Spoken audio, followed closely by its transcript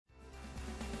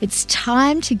It's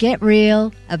time to get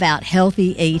real about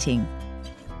healthy eating.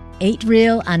 Eat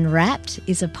Real Unwrapped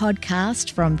is a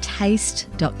podcast from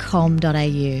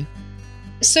taste.com.au.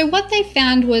 So what they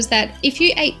found was that if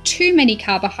you ate too many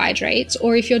carbohydrates,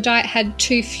 or if your diet had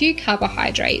too few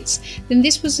carbohydrates, then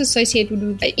this was associated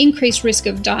with an increased risk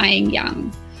of dying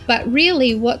young. But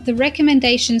really what the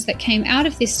recommendations that came out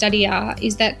of this study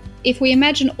is that if we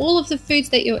imagine all of the foods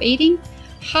that you're eating,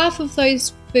 half of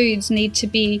those foods need to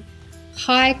be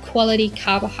high quality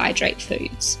carbohydrate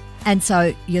foods. And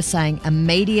so you're saying a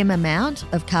medium amount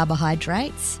of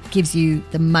carbohydrates gives you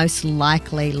the most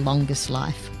likely longest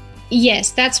life?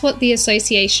 Yes, that's what the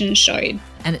association showed.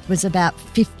 And it was about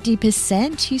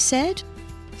 50%, you said?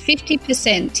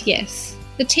 50%, yes.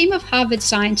 The team of Harvard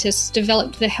scientists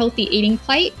developed the Healthy Eating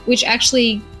Plate, which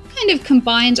actually kind of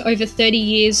combined over 30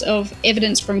 years of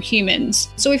evidence from humans.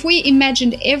 So if we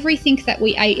imagined everything that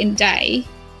we ate in a day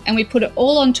and we put it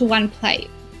all onto one plate,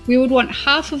 we would want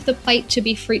half of the plate to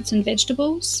be fruits and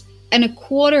vegetables and a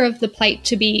quarter of the plate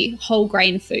to be whole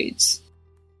grain foods.